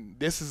 And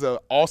this is an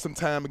awesome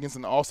time against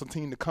an awesome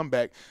team to come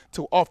back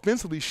to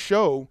offensively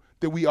show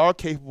that we are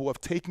capable of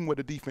taking what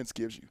the defense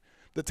gives you.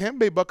 The Tampa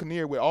Bay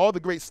Buccaneers, with all the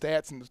great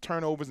stats and the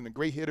turnovers and the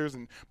great hitters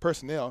and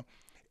personnel,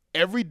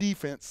 every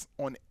defense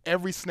on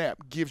every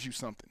snap gives you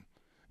something.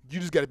 You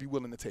just got to be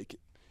willing to take it.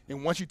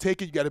 And once you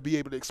take it, you got to be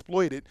able to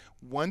exploit it.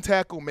 One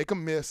tackle, make a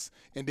miss,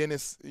 and then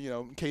it's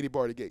Katie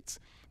Barty Gates.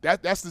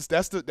 That's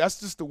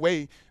just the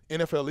way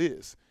NFL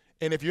is.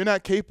 And if you're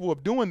not capable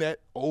of doing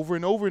that over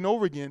and over and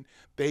over again,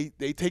 they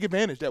take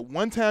advantage. That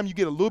one time you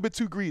get a little bit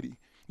too greedy.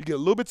 You get a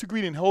little bit too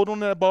greedy and hold on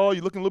to that ball.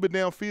 You're looking a little bit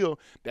downfield.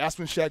 That's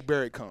when Shaq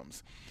Barrett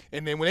comes.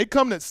 And then when they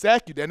come to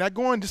sack you, they're not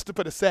going just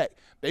for the sack.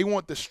 They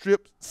want the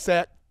strip,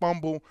 sack,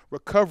 fumble,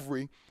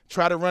 recovery,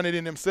 try to run it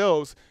in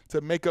themselves to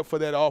make up for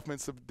that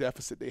offensive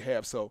deficit they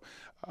have. So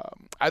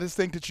I just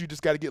think that you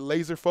just got to get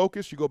laser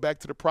focused. You go back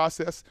to the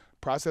process.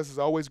 Process is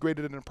always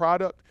greater than the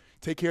product.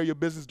 Take care of your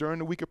business during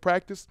the week of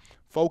practice.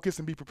 Focus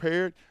and be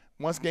prepared.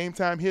 Once game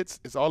time hits,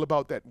 it's all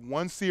about that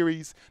one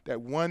series, that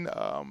one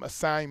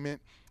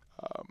assignment,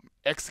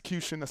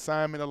 execution,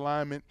 assignment,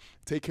 alignment.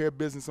 Take care of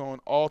business on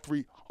all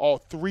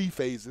three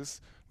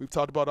phases. We've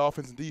talked about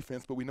offense and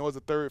defense, but we know it's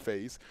a third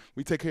phase.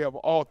 We take care of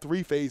all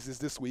three phases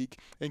this week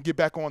and get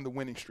back on the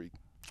winning streak.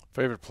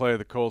 Favorite play of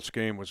the Colts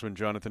game was when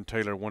Jonathan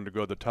Taylor wanted to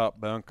go to the top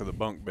bunk of the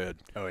bunk bed.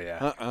 Oh,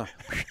 yeah.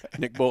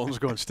 Nick Bolton's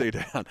going to stay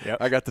down. Yep.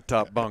 I got the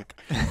top bunk.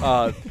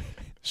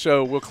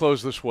 So we'll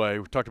close this way.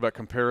 We talked about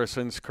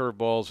comparisons,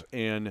 curveballs,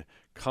 and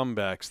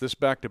comebacks. This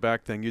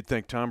back-to-back thing, you'd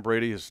think Tom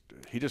Brady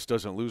he just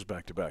doesn't lose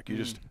back-to-back.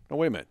 No,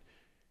 wait a minute.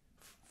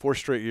 4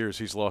 straight years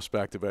he's lost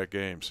back-to-back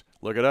games.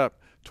 Look it up.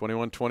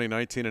 21-20,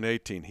 19, and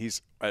 18.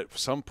 He's at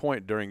some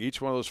point during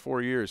each one of those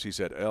 4 years, he's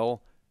at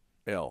L.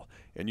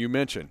 And you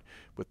mentioned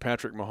with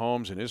Patrick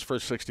Mahomes in his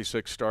first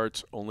 66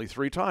 starts, only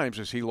 3 times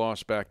has he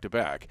lost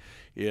back-to-back.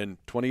 In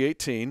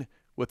 2018,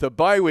 with a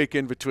bye week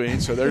in between,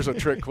 so there's a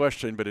trick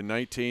question. But in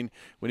 19,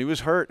 when he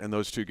was hurt in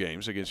those 2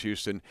 games against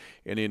Houston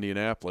and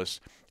Indianapolis,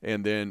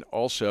 and then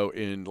also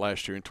in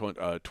last year in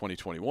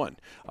 2021,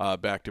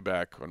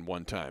 back-to-back on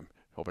 1 time.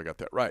 Hope I got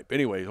that right. But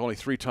anyway, only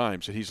 3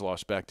 times that he's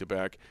lost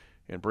back-to-back,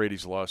 and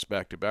Brady's lost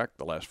back-to-back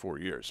the last 4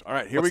 years. All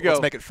right, here we go.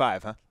 Let's make it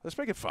 5, huh? Let's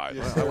make it 5.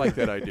 Yeah. I like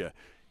that idea.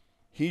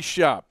 He's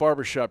shop,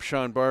 barbershop,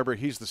 Sean Barber.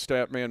 He's the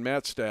stat man,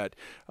 Matt Stat.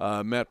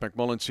 Matt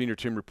McMullen, senior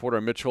team reporter.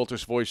 Mitch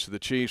Holthus, voice of the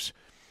Chiefs.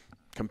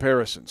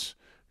 Comparisons,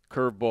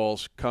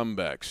 curveballs,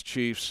 comebacks,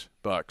 Chiefs,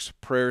 Bucks.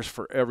 Prayers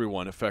for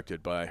everyone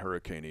affected by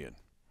Hurricane Ian.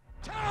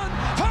 10,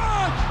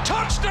 5,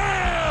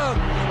 touchdown!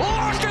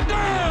 Lock it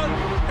down!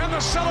 And the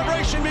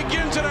celebration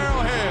begins at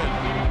Arrowhead.